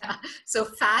 Yeah. So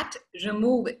fat,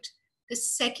 remove it. The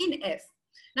second F.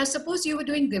 Now suppose you were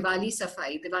doing Diwali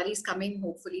Safai. Diwali is coming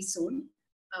hopefully soon.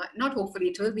 Not hopefully,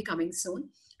 it will be coming soon.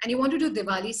 And you want to do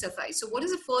Diwali Safai. So what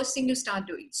is the first thing you start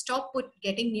doing? Stop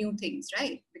getting new things,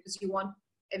 right? Because you want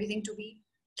everything to be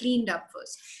cleaned up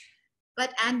first.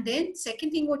 And then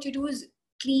second thing what you do is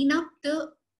clean up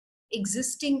the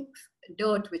existing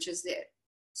dirt which is there.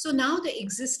 So now the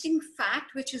existing fat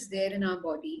which is there in our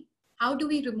body, how do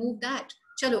we remove that?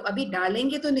 Chalo, abhi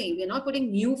dalenge to nahi. We're not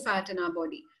putting new fat in our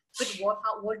body. But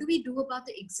what do we do about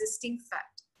the existing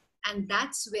fat? And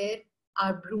that's where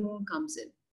our broom comes in.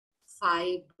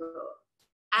 Fiber.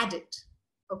 Add it.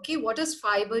 Okay, what does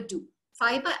fiber do?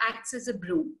 Fiber acts as a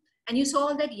broom. And you saw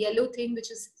all that yellow thing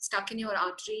which is stuck in your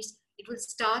arteries. It will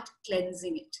start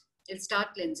cleansing it. It'll start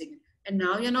cleansing it. And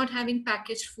now you're not having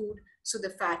packaged food. So the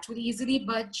fat will easily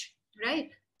budge, right?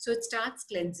 So it starts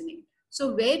cleansing it.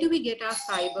 So where do we get our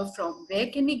fiber from? Where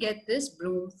can we get this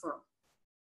broom from?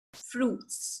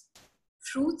 Fruits.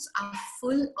 Fruits are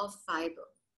full of fiber.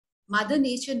 Mother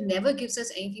Nature never gives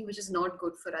us anything which is not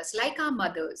good for us. Like our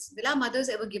mothers. Will our mothers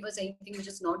ever give us anything which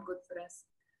is not good for us?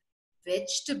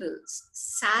 Vegetables,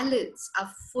 salads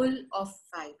are full of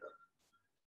fiber.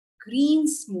 Green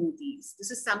smoothies,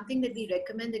 this is something that we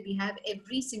recommend that we have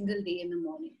every single day in the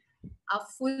morning, are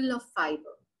full of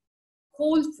fiber.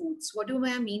 Whole foods, what do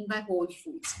I mean by whole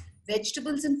foods?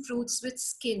 Vegetables and fruits with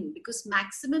skin, because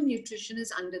maximum nutrition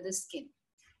is under the skin.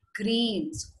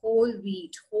 Grains, whole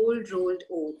wheat, whole rolled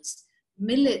oats,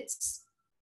 millets,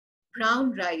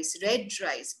 brown rice, red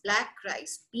rice, black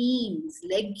rice, beans,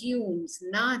 legumes,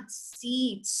 nuts,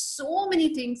 seeds, so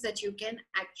many things that you can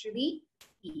actually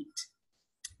eat.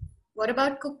 What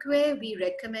about cookware? We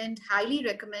highly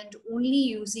recommend only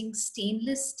using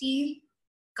stainless steel,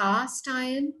 cast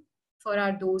iron for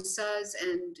our dosas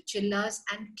and chillas,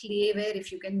 and clayware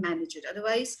if you can manage it.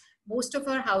 Otherwise, most of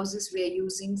our houses we are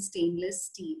using stainless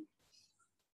steel.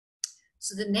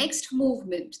 So the next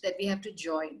movement that we have to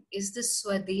join is the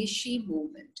Swadeshi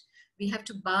movement. We have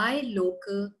to buy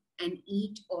local and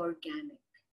eat organic.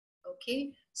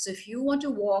 Okay, so if you want to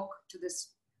walk to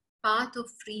this path of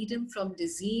freedom from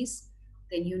disease,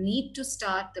 then you need to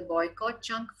start the boycott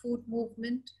junk food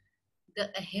movement, the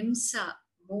ahimsa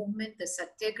movement, the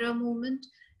satyagraha movement,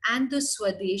 and the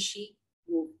Swadeshi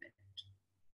movement.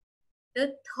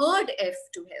 The third F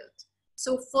to health.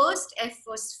 So first F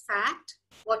was fat.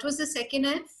 What was the second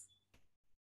F?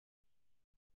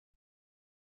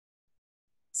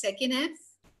 Second F?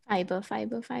 Fiber,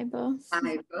 fiber, fiber.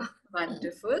 Fiber.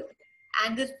 Wonderful.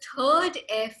 And the third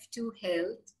F to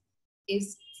health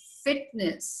is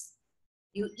fitness.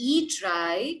 You eat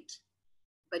right,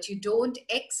 but you don't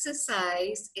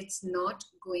exercise, it's not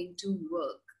going to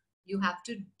work. You have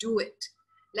to do it.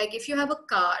 Like if you have a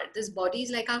car, this body is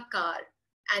like our car.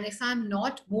 And if I'm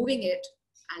not moving it,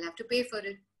 I'll have to pay for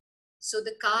it. So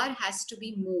the car has to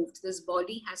be moved. This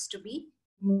body has to be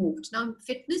moved. Now,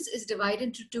 fitness is divided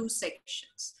into two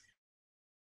sections.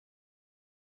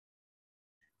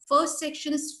 First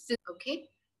section is okay.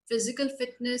 Physical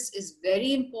fitness is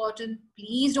very important.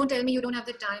 Please don't tell me you don't have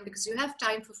the time, because you have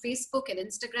time for Facebook and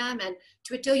Instagram and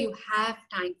Twitter. You have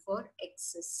time for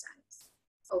exercise.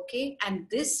 Okay. And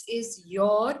this is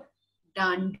your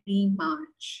Dandi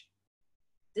March.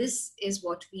 This is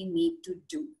what we need to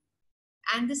do.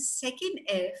 And the second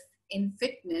F in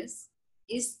fitness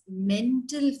is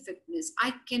mental fitness.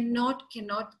 I cannot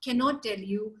tell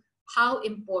you how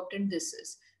important this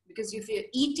is. Because if you're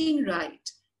eating right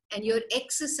and you're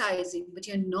exercising, but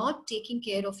you're not taking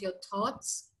care of your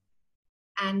thoughts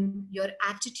and your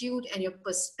attitude and your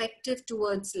perspective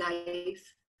towards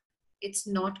life, it's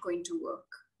not going to work.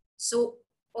 So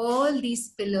all these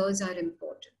pillars are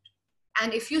important.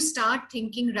 And if you start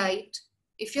thinking right,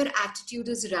 if your attitude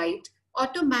is right,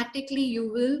 automatically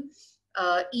you will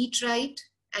eat right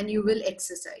and you will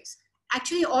exercise.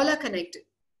 Actually, all are connected.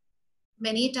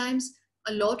 Many times,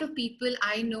 a lot of people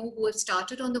I know who have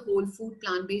started on the whole food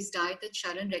plant-based diet that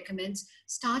Sharan recommends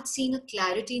start seeing a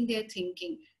clarity in their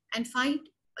thinking and find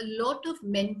a lot of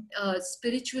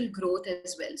spiritual growth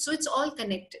as well. So it's all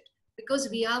connected because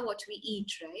we are what we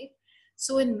eat, right?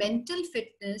 So in mental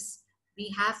fitness,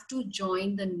 we have to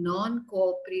join the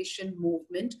non-cooperation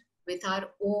movement with our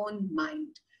own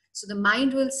mind. So the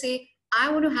mind will say,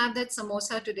 I want to have that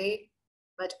samosa today,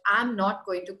 but I'm not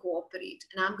going to cooperate.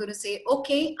 And I'm going to say,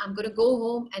 okay, I'm going to go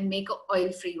home and make an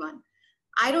oil-free one.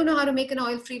 I don't know how to make an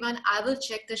oil-free one. I will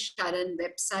check the Sharan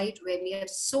website where we have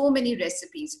so many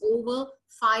recipes, over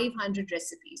 500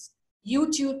 recipes.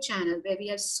 YouTube channel where we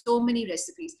have so many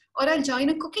recipes. Or I'll join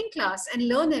a cooking class and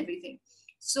learn everything.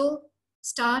 So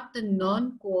start the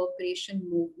non-cooperation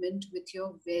movement with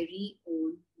your very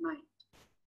own mind.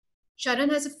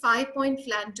 Sharan has a 5-point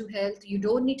plan to health. You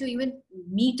don't need to even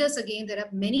meet us again. There are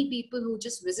many people who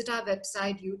just visit our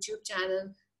website, YouTube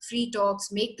channel, free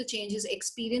talks, make the changes,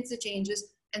 experience the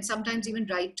changes, and sometimes even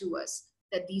write to us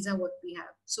that these are what we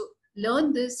have. So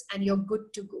learn this and you're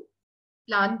good to go.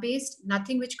 Plant-based,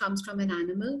 nothing which comes from an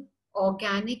animal,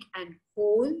 organic and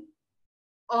whole,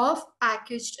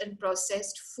 off-packaged and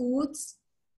processed foods.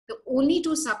 The only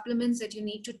two supplements that you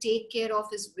need to take care of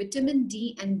is vitamin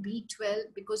D and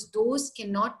B12 because those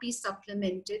cannot be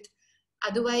supplemented.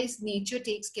 Otherwise, nature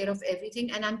takes care of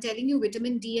everything. And I'm telling you,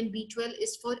 vitamin D and B12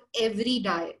 is for every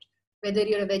diet, whether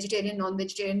you're a vegetarian,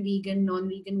 non-vegetarian, vegan,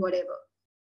 non-vegan, whatever.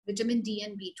 Vitamin D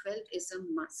and B12 is a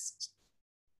must.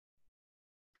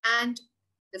 And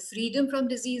the freedom from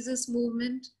diseases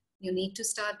movement, you need to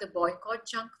start the boycott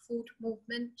junk food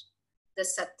movement, the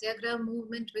satyagraha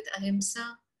movement with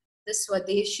ahimsa, the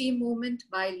Swadeshi movement,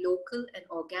 buy local and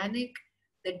organic,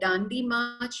 the Dandi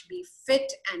March, be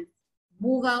fit and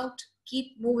move out,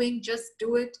 keep moving, just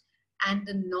do it. and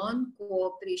the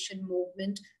non-cooperation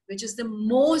movement, which is the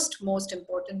most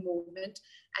important movement.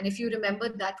 And if you remember,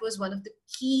 that was one of the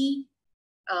key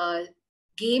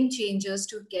game changers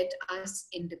to get us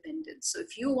independence. So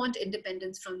if you want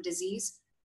independence from disease,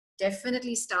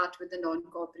 definitely start with the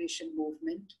non-cooperation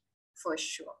movement for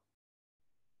sure.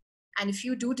 And if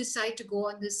you do decide to go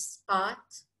on this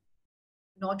path,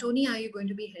 not only are you going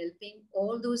to be helping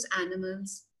all those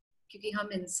animals, क्योंकि हम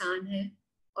इंसान हैं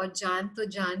और जान तो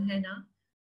जान है ना,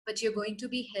 but you're going to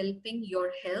be helping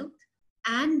your health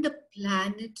and the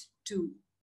planet too.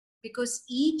 Because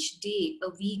each day a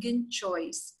vegan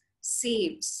choice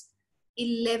saves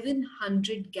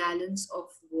 1,100 gallons of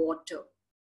water.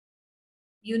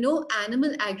 You know,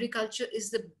 animal agriculture is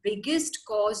the biggest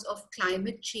cause of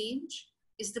climate change,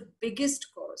 is the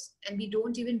biggest cause, and we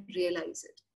don't even realize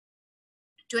it.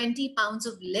 20 pounds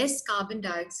of less carbon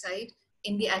dioxide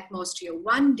in the atmosphere,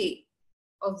 one day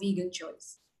of vegan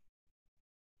choice.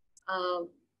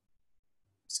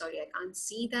 Sorry, I can't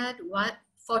see that.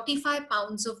 45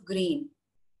 pounds of grain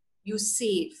you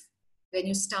save when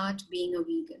you start being a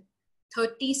vegan.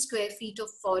 30 square feet of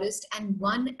forest and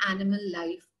one animal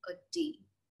life a day.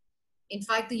 In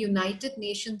fact, the United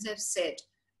Nations have said,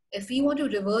 if we want to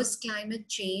reverse climate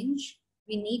change,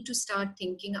 we need to start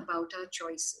thinking about our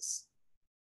choices.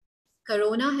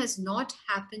 Corona has not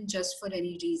happened just for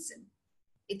any reason.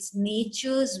 It's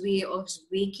nature's way of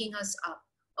waking us up,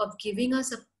 of giving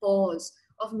us a pause,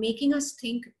 of making us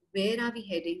think, where are we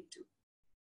heading to?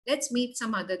 Let's meet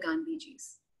some other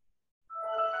Gandhijis.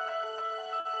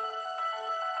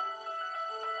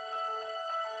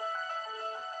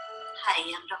 Hi,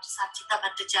 I'm Dr. Sachita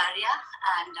Bhattacharya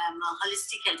and I'm a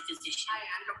holistic health physician. Hi,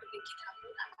 I'm Dr. Pinky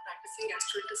Thakur. I'm a practicing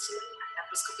gastrointestinal and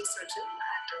laparoscopic surgeon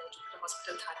at Jupiter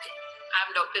Hospital, Thane.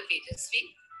 I'm Dr.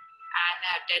 Tejasvi and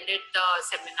I attended the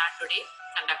seminar today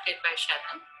conducted by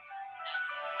Sharan.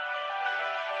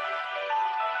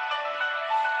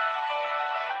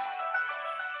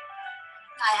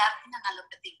 I have been an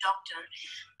allopathic doctor,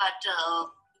 but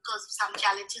because of some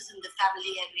challenges in the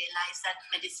family, I realized that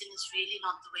medicine is really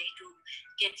not the way to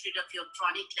get rid of your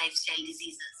chronic lifestyle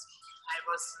diseases. I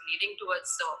was leaning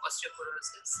towards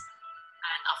osteoporosis,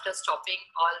 and after stopping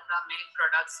all the milk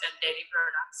products and dairy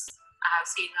products, I have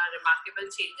seen a remarkable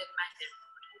change in my health.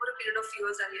 Over a period of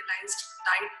years, I realized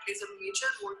diet plays a major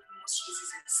role in most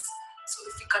diseases. So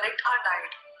if we correct our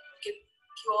diet, we can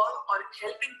cure or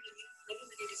help in many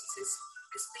diseases,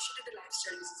 especially the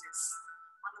lifestyle diseases.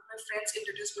 One of my friends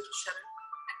introduced me to Sharan,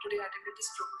 and today I attended this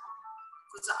program. It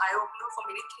was an eye-opener for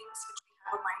many things which we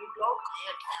have a mind block.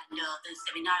 And the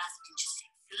seminar has been just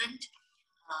excellent.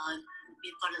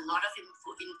 We've got a lot of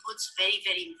inputs,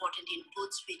 very important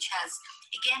inputs, which has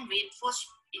again reinforced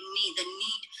in me the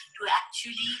need to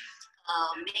actually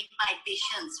make my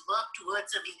patients work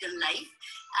towards a vegan life.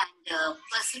 And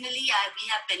personally, we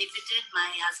have benefited. My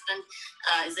husband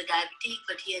is a diabetic,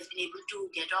 but he has been able to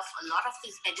get off a lot of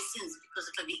his medicines because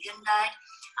of a vegan diet.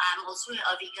 I'm also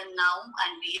a vegan now,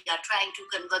 and we are trying to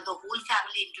convert the whole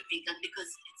family into vegan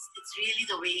because it's really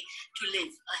the way to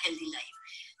live a healthy life.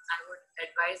 I would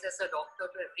advise as a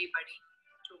doctor to everybody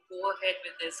to go ahead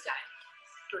with this diet.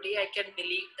 Today I can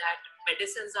believe that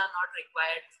medicines are not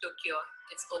required to cure.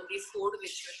 It's only food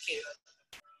which will cure.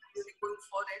 Really going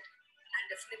for it and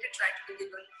definitely try to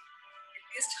deliver at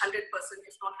least 100%,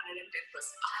 if not 110%.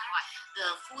 The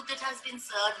food that has been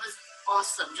served was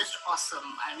awesome, just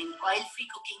awesome. I mean, oil-free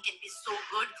cooking can be so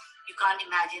good, you can't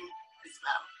imagine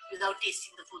without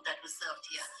tasting the food that was served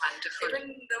here. Wonderful.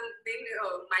 Even the main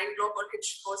mind block or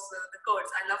hitch was the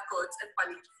curds. I love curds and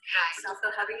paneer. Right. So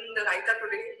after having the raita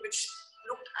today, which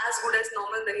looked as good as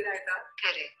normal dahi raita,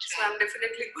 Correct. so I'm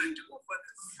definitely going to go for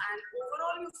this. And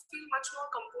overall, you feel much more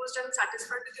composed and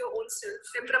satisfied with your own self.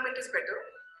 Temperament is better.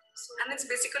 So, and it's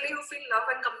basically you feel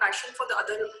love and compassion for the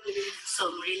other living beings.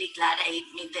 So I'm really glad I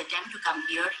made the attempt to come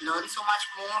here, learn so much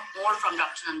more from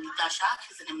Dr. Nandita Shah.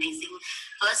 She's an amazing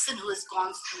person who has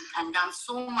gone and done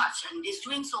so much and is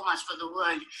doing so much for the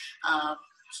world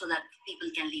so that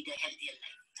people can lead a healthier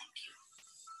life. Thank you.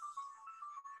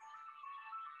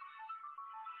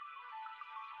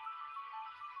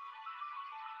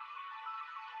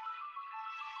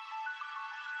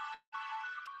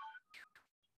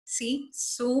 See,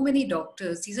 so many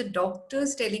doctors. These are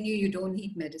doctors telling you don't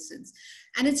need medicines.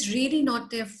 And it's really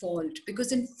not their fault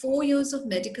because in 4 years of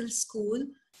medical school,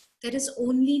 there is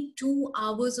only 2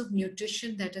 hours of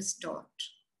nutrition that is taught.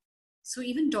 So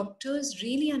even doctors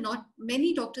really are not,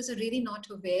 many doctors are really not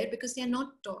aware because they are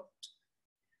not taught.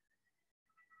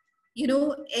 You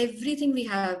know, everything we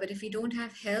have, but if we don't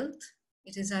have health,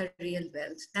 it is our real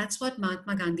wealth. That's what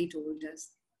Mahatma Gandhi told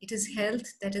us. It is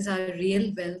health that is our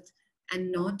real wealth.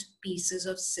 and not pieces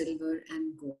of silver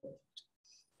and gold.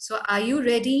 So are you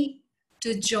ready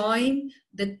to join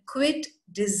the Quit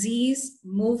Disease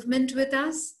movement with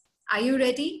us? Are you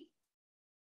ready?